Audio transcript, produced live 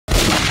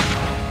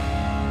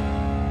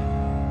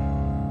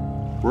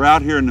We're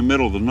out here in the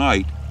middle of the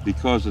night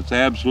because it's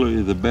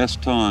absolutely the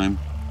best time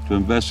to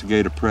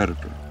investigate a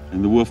predator,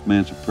 and the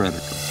Wolfman's a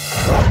predator.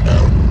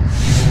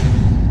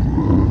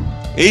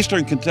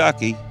 Eastern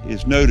Kentucky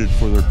is noted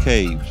for their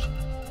caves.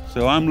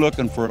 So I'm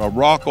looking for a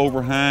rock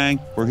overhang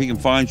where he can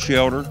find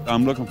shelter.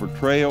 I'm looking for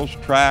trails,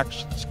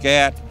 tracks,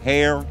 scat,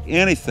 hair,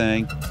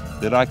 anything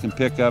that I can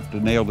pick up to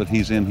nail that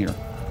he's in here.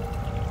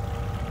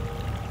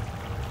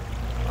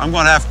 I'm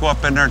gonna have to go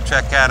up in there and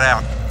check that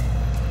out.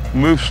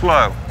 Move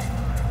slow.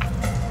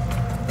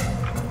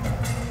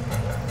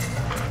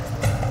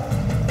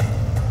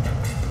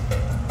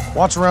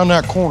 Watch around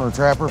that corner,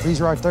 Trapper. If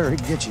he's right there, he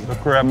can get you.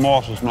 Look where that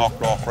moss is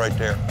knocked off right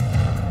there.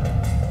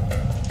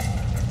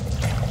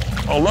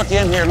 Oh, look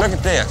in here, look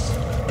at this.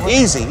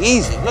 Easy,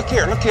 easy, look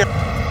here, look here.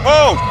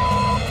 Oh!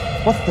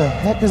 What the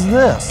heck is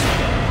this?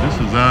 This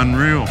is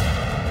unreal.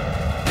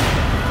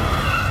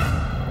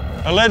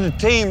 I led the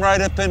team right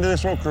up into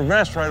this little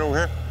crevasse right over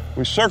here.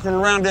 We circled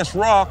around this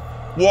rock,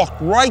 walked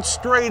right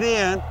straight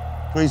in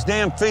to his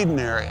damn feeding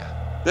area.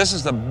 This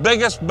is the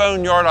biggest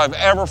boneyard I've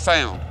ever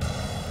found.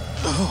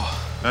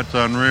 That's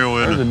unreal,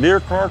 isn't There's it? a deer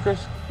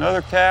carcass,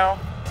 another cow,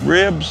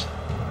 ribs.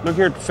 Look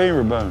here at the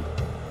femur bone.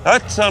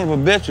 That son of a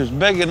bitch is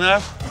big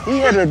enough. He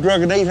had to have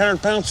drug an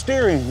 800-pound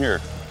steer in here.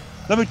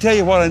 Let me tell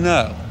you what I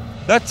know.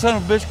 That son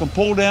of a bitch can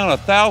pull down a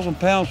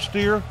 1,000-pound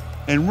steer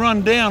and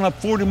run down a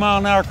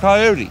 40-mile-an-hour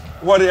coyote.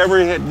 Whatever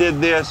it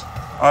did this,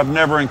 I've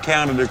never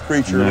encountered a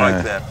creature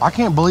like that. I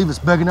can't believe it's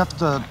big enough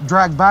to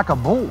drag back a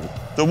bull.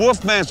 The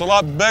Wolfman's a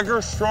lot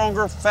bigger,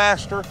 stronger,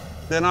 faster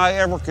than I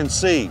ever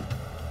conceived.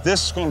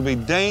 This is going to be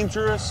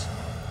dangerous.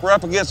 We're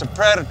up against a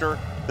predator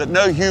that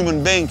no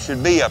human being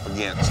should be up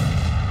against.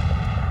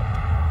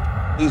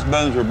 These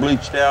bones are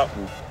bleached out,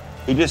 and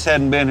he just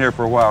hadn't been here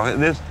for a while.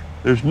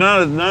 There's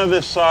none of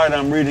this side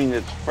I'm reading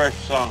that's fresh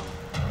sign.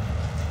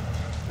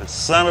 The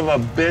son of a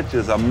bitch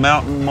is a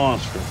mountain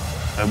monster,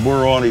 and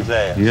we're on his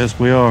ass. Yes,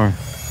 we are.